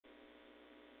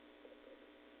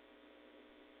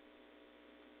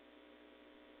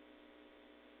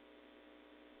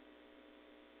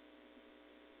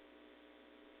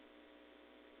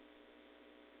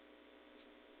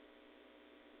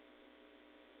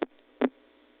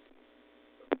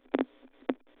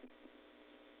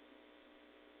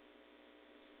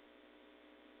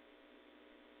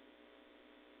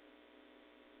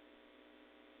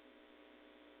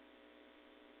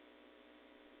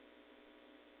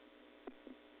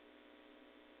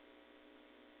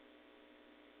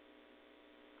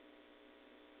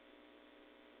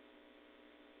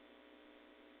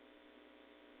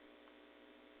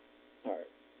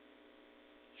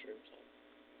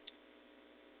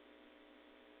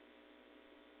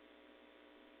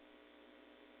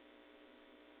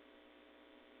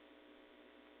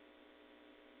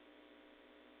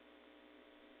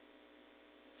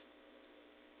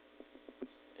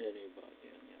anybody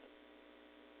in yet.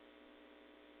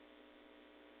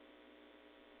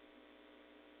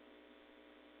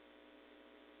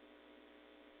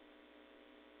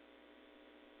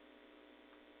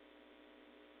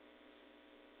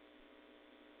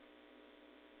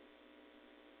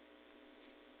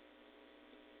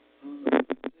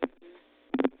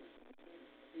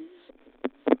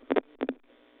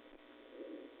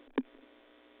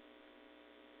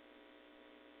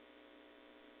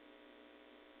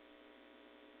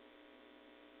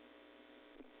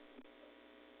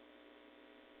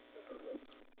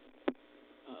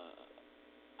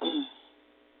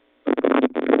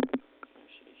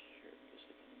 Actually, here, just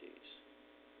looking at these.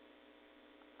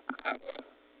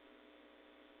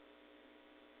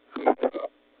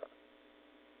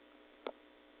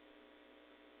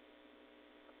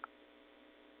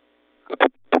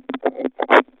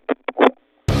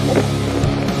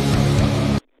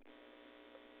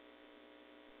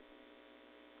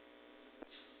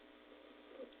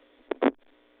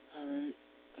 Alright.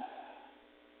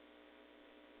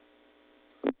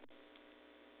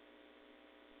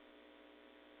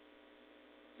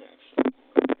 Actually,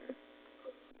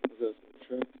 we'll go through the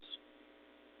tricks.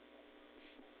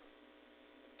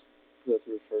 Go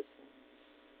through the first one.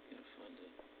 Gotta find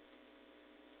it.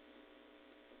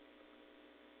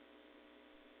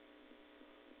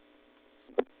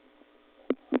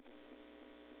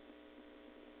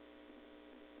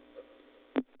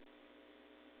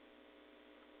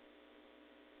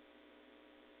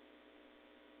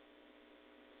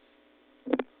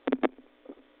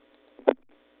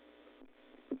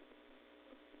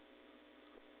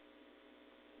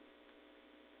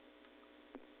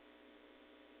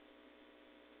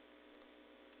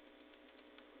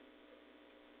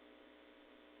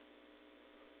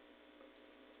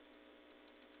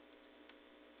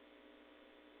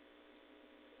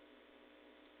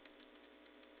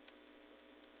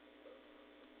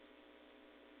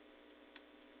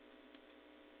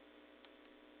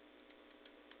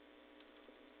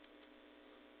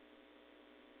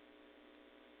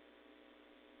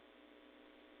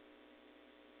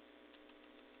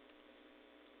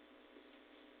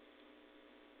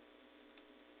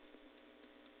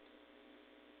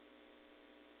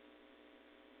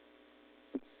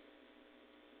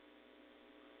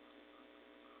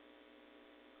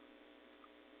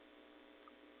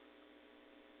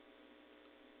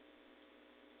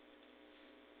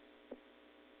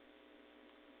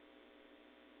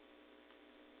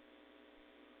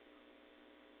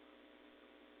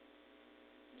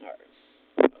 Alright.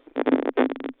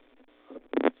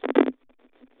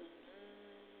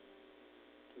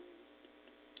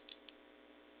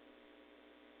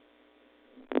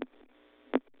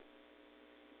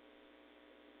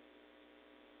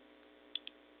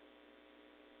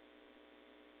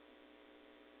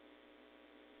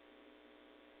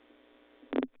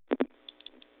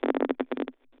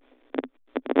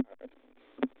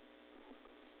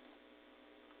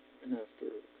 And after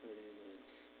cutting it,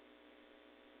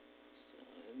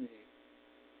 let me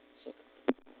suck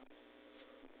it.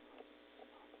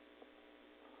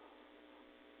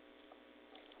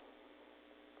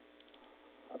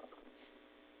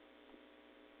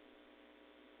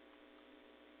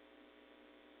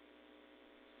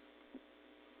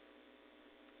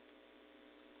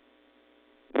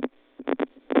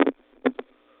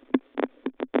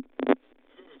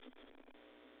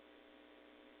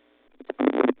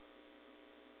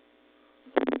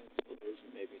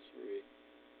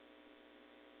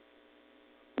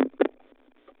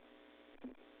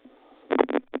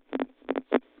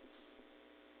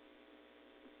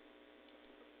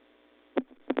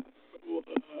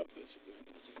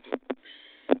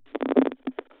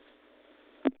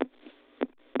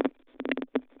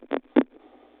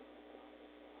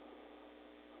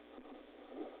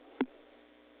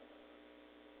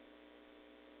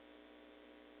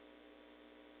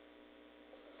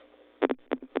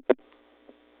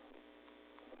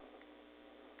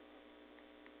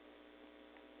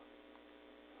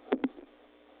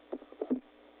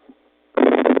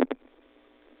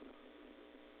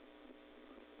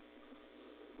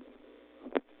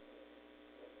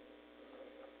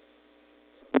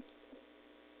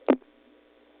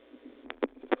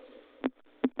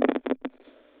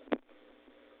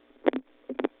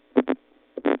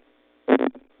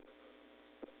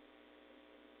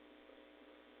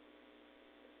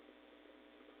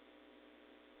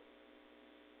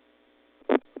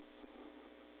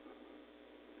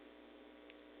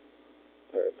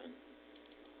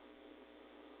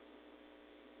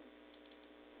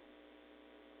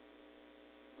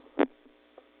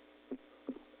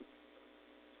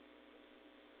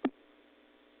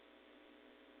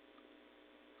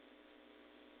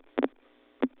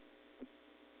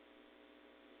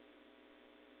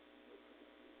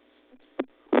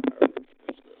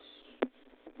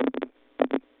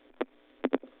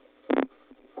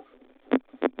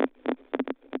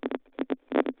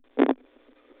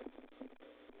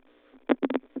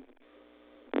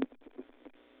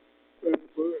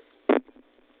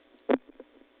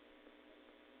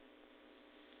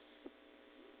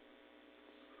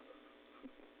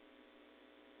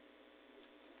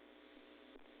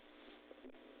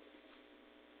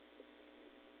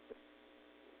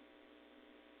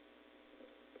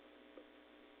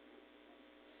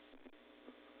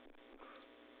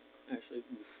 say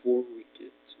before we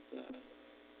get to that,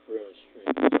 we're gonna stream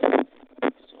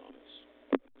songs.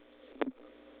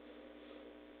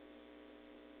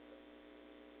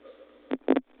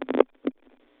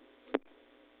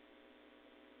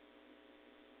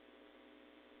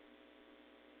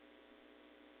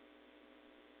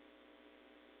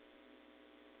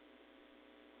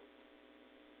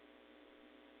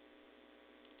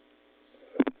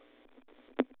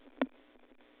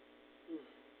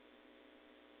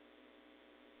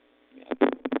 Yeah,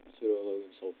 Pseudo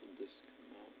Logan Soulful Disc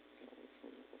come out. Gotta look for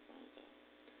him if I find that.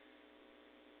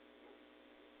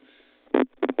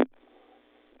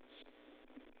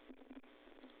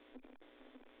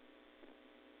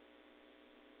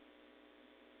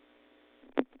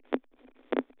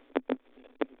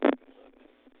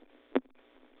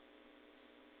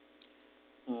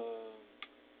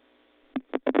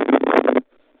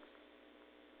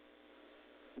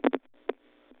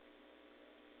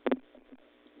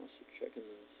 Unless you're checking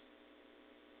this.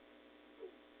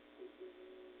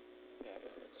 Yeah, I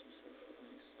got some stuff.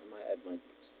 Nice. I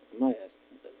might add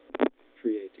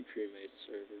create the cremate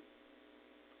server.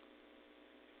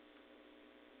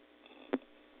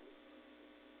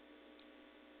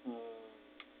 Uh,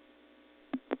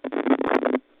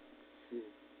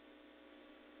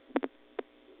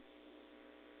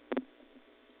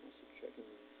 unless you're checking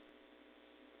this.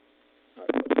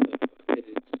 Alright, it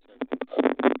is sent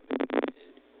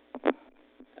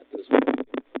at this point.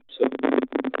 So,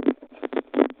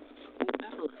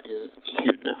 whatever is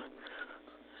in this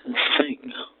thing.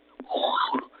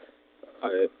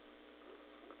 Alright.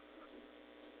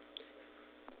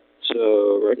 So,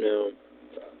 right now,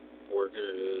 we're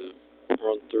gonna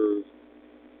run through.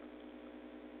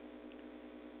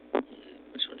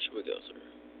 Which one should we go through?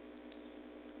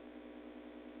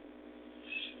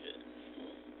 Shit.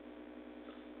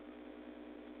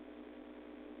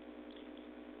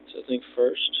 So, I think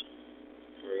first,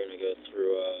 we're gonna go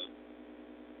through,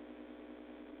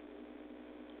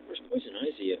 where's Poison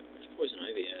Ivy at? Where's Poison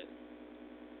Ivy at?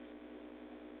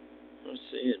 I'm not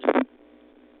seeing it.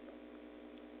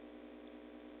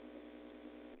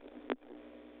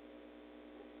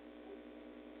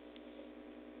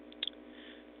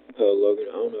 Logan,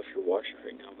 I don't know if you're watching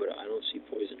right now, but I don't see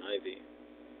Poison Ivy.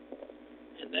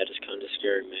 And that is kind of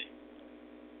scaring me.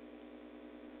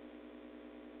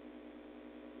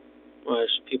 Well,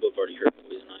 people have already heard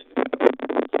Poison Ivy.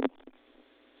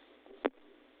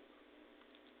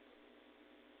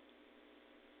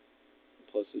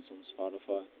 Plus, it's on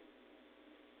Spotify.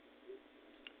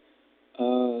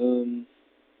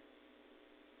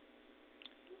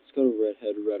 Let's go to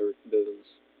Redhead Rhetoric Bivens.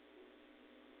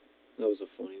 That was a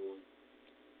funny one.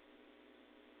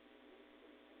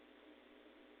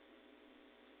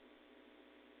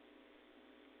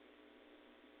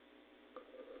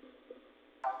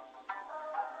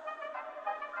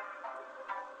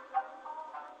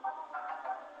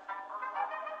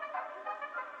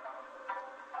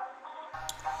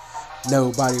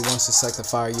 Nobody wants to suck the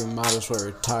fire, you might as well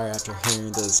retire after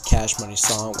hearing this Cash Money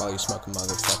song while you smoke a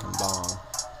motherfucking bomb.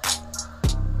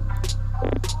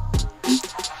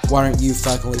 Why don't you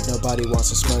fucking leave? Nobody wants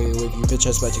to smell you with you bitch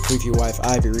ass bet you creep your wife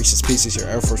Ivy Reese's Pieces, your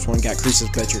Air Force One got creases,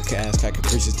 bet your ass got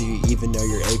caprices. Do you even know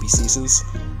your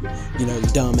ABCs? You know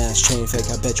your dumb ass chain fake,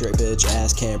 I bet your bitch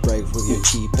ass can't break with your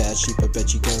cheap ass sheep. I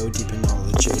bet you go deep in all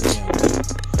the chicken.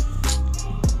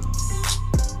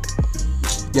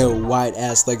 Yo, white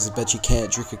ass legs, I bet you can't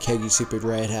drink a keg, you stupid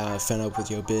red how I fed up with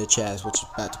your bitch ass, which is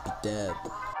about to be dead.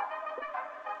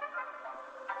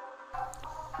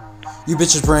 You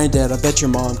bitches brain dead, I bet your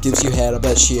mom gives you head, I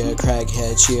bet she a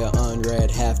crackhead, she a unread,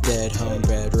 half dead,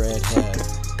 homebred, redhead.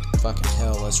 Fucking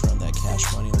hell, let's run that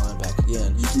Cash Money line back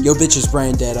again. Yo bitch is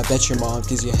brain dead, I bet your mom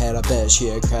gives you head, I bet she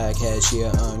a crackhead, she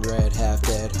a unread, half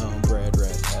dead, homebred,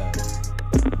 redhead.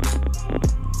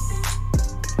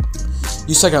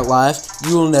 You suck at life,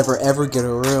 you will never ever get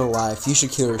a real life. You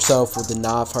should kill yourself with the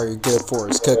knife, all you're good for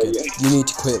is cooking. You need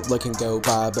to quit looking, go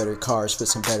buy a better car, spit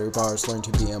some better bars, learn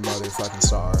to be a motherfucking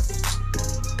star.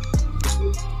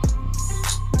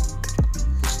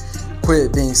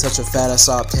 Quit being such a fat ass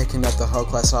op, taking up the whole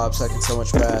class op, sucking so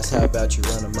much grass. How about you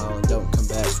run a mile and don't come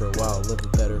back for a while, live a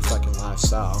better fucking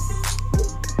lifestyle.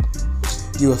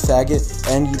 You a faggot,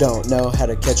 and you don't know how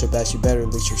to catch a bass, you better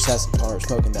leash your sass and tar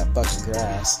smoking that fucking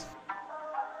grass.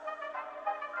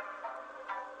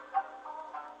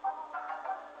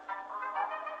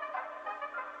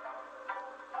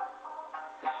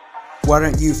 Why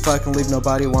don't you fucking leave?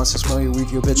 Nobody wants to smell you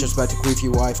with your bitch that's about to queef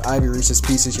your wife Ivy Reese's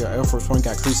Pieces, your Air Force One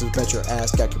got creases, bet your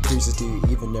ass got caprices. Do you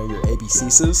even know your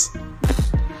ABCs?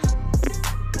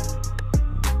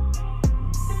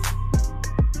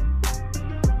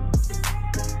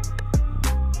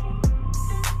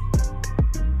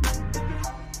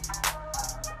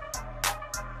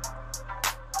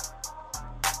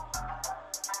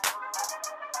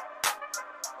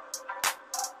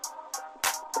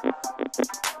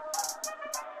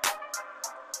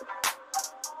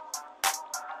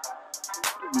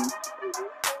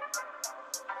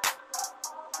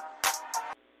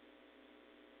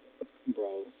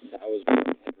 Bro, that was my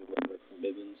favorite from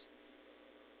Bibbins.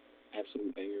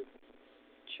 Absolute banger.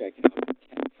 Check out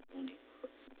Cash Money.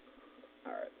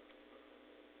 Alright.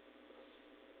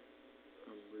 I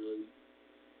really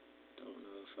don't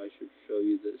know if I should show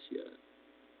you this yet.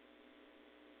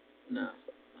 Nah.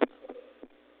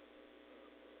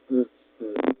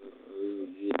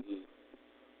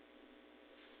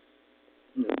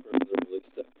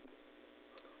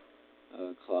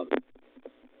 Club.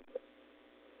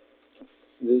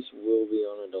 This will be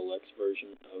on a deluxe version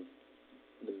of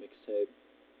the mixtape.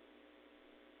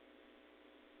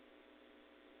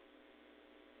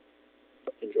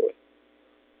 Enjoy.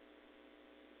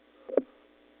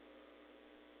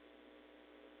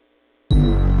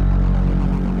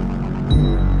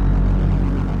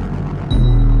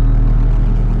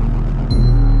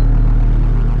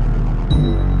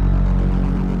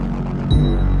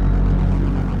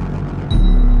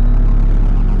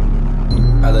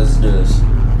 Let's do this.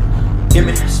 Give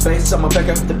me space, I'ma back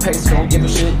up the pace. Don't give a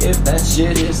shit if that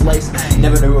shit is laced.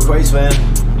 Never knew a craze, man.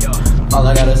 All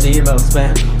I gotta see email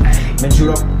spam. Been shoot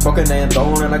up, fucking and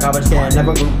thrown in a garbage can.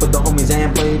 Never group with the homies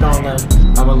and played online.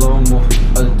 I'm a little more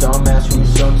a dumbass who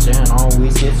sucks and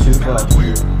always gets too close.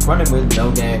 Running with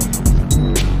no game.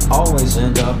 Always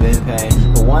end up in pain.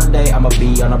 But one day I'ma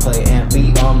be on a plane and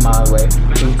be on my way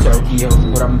to Tokyo.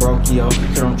 But I'm broke, yo.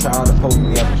 So don't try to poke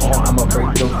me up or I'ma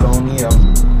break your phone, yo.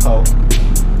 Oh,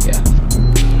 yeah.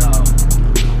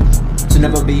 To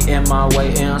never be in my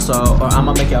way in so or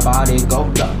I'ma make your body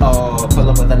go oh. Pull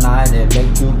up with a 9 and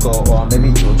make you go. Or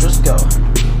maybe you'll just go.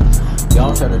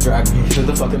 Y'all try to drag me through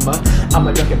the fucking mud.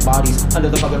 I'ma drag your bodies under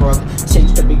the fucking rug.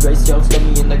 Change to be grace, yo, stab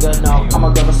me in the gut now.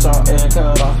 I'ma grab a saw and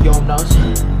cut off your nose.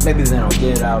 Maybe then I'll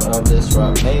get out of this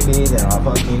rut. Maybe then I'll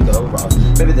fucking go rough.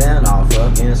 Maybe then I'll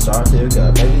fucking start to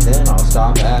gut. Maybe then I'll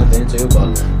stop having to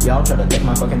but y'all try to take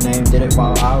my fucking name. Did it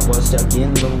while I was stuck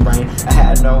in the rain. I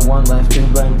had no one left to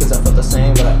blame. Cause I felt the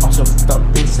same but I also felt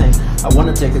insane. I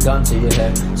wanna take a gun to your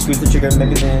head. Squeeze the trigger,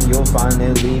 maybe then you'll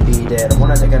finally be dead. I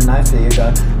wanna take a knife to your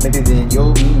gut. Maybe then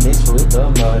you'll be mixed with the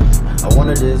mud. I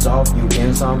wanna dissolve you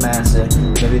in some acid.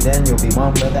 Maybe then you'll be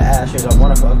one with the ashes. I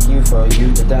wanna fuck you for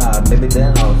you to die. Maybe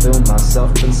then I'll feel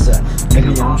myself consent.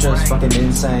 Maybe I'm just fucking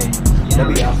insane.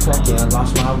 Maybe I fucking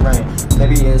lost my brain.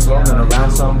 Maybe it's roaming around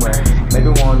somewhere.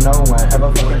 Maybe won't know when ever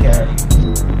fucking care.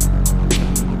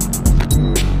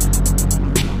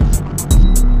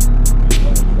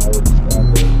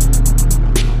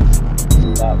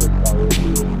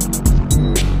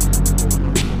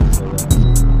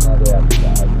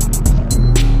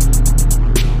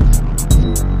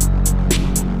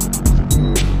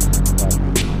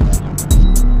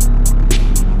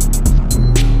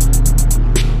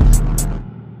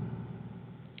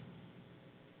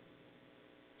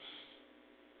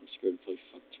 Scared to play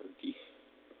fuck turkey.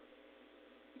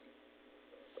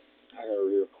 I gotta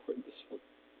re-record this one.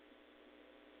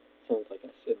 Sounds like I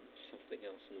said something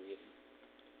else in the meeting.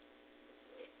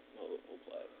 Well, we'll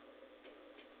play.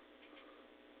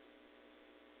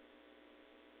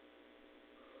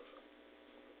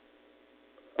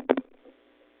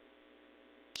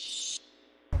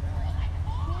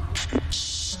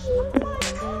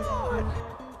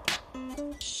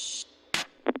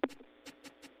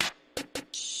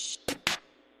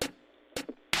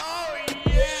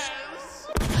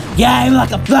 Game like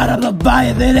a flood of the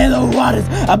fire that in the waters.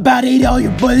 About to eat all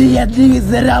your bully ass niggas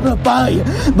that I'm gonna follow you.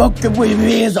 Smoking with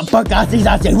me is a fuck I see,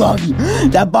 I say wrong you.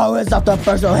 That bar is off the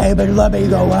first, so hey, but let me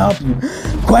go help you.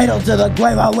 Cradle to the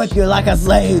grave, I'll whip you like a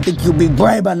slave. Think you be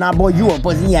brave, but not boy, you a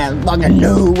pussy ass fucking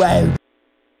new wave.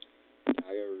 I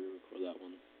gotta re-record that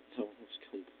one. That one was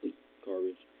complete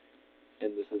garbage.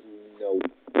 And this is no.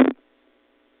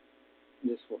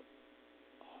 This one.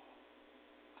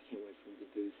 I can't wait for him to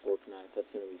do fork knife. That's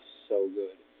gonna be so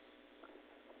good.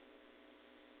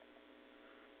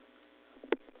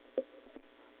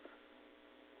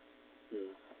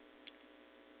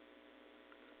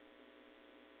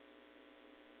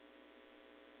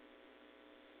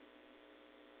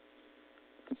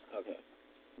 Okay.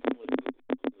 I'm gonna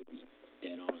be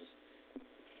dead honest.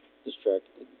 This track,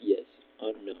 yes,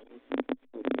 unknown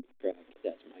track.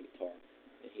 That's my guitar,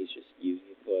 and he's just using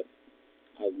it. But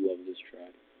I love this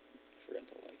track. I forgot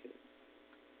to like it.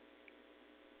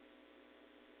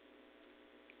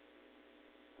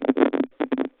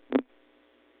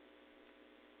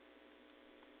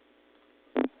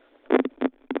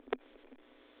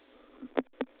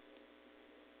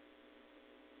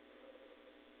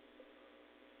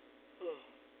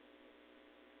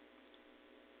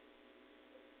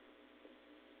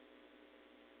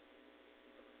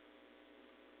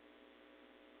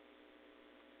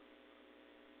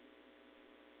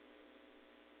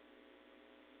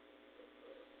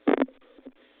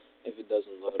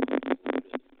 doesn't load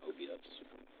OBS.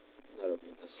 Not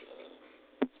OBS,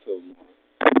 Fillmore.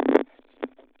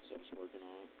 So I was working on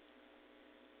it.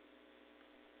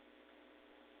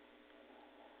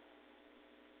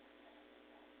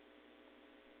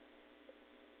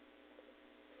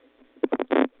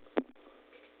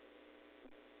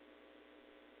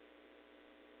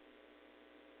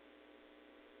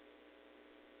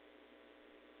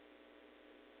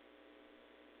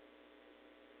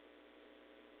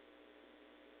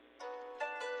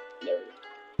 There we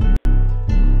go.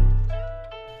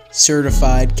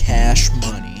 Certified cash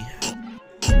money.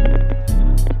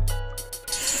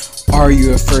 Are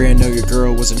you afraid? I know your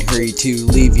girl was in a hurry to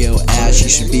leave your ass. You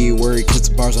should be worried, cause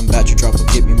the bars I'm about to drop will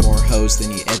get me more hoes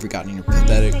than you ever got in your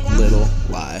pathetic little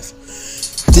life.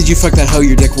 Did you fuck that hoe?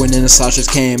 Your dick went in a sausage,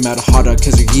 came out a hot dog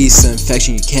cause of yeast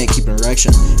infection. You can't keep an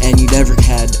erection, and you never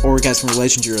had orgasm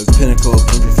relations. You're the pinnacle of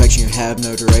imperfection. You have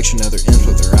no direction, other ends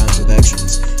with their rhymes with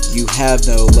actions. You have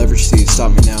no leverage to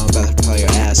stop me now. I'm about to pile your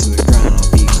ass to the ground.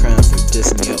 I'll be crowned for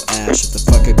dissing your ass. Shut the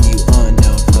fuck up, you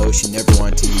unknown hoe. She never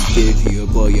wanted to give you a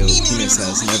blow. Your penis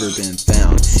has never been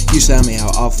found. You tell me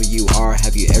how awful you are.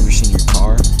 Have you ever seen your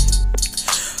car?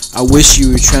 I wish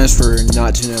you would transfer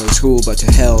not to another school but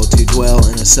to hell, to dwell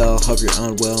in a cell. Hope you're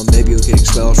unwell, maybe you'll get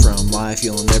expelled from life.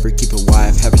 You'll never keep a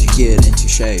wife, how about you get into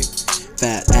shape?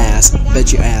 Fat ass,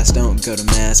 bet your ass don't go to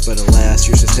mass, but alas,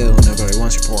 you're so still, nobody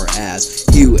wants your poor ass.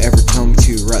 You ever told me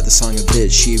to write the song a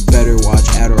bitch? She better watch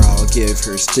Adderall, give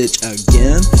her stitch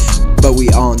again. But we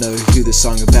all know who the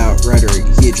song about, rhetoric,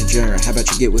 he a degenerate. How about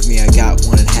you get with me? I got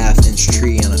 1.5 inch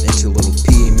tree and I'm into little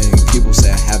P. Many people say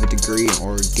I have a degree in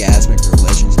orgasmic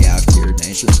relations, yeah, I've cured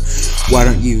nations. Why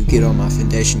don't you get on my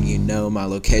foundation? You know my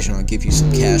location, I'll give you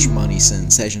some cash money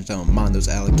sensations. Don't mind those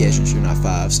allegations, you're not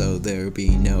 5, so there'll be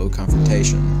no confrontation.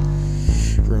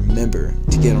 Remember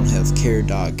to get on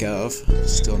healthcare.gov.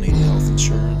 Still need health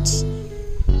insurance.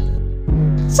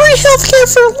 Free healthcare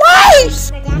for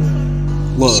life!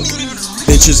 Look,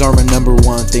 bitches are my number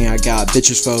one thing I got.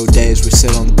 Bitches for days, we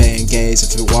sit on the bay and gaze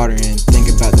into the water and think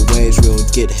about the ways we'll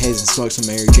get haze and smoke some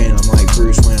Mary Jane. I'm like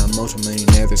Bruce Wayne, I'm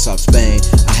multi-millionaire, they stop Spain.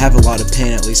 I have a lot of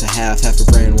pain, at least I have half a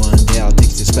brain. One day I'll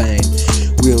take you to Spain.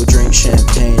 We'll drink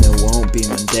champagne, it won't be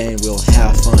mundane. We'll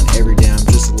have fun every day, I'm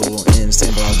just a little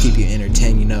insane, but I'll keep you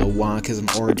entertained. You know why? Cause I'm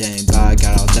ordained by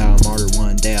God. I'll die a martyr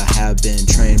one day. I have been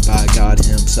trained by God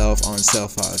himself. On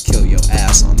self, I'll kill your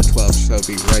ass on the 12th, so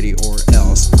be ready or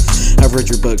else. I've read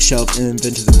your bookshelf,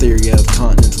 invented the theory of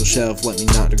continental shelf. Let me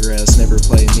not digress, never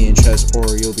play me in chess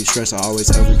or you'll be stressed. I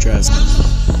always overdress.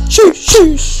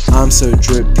 Sheesh. I'm so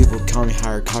drip, people call me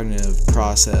higher cognitive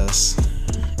process.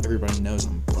 Everybody knows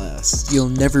I'm blessed. You'll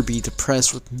never be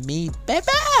depressed with me, baby.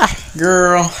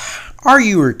 Girl, are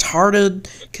you retarded?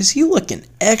 Cause you looking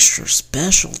extra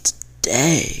special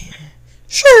today.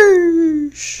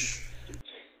 Sheesh.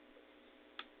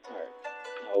 Alright,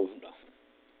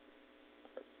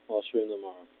 I'll stream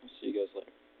tomorrow. I'll see you guys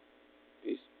later.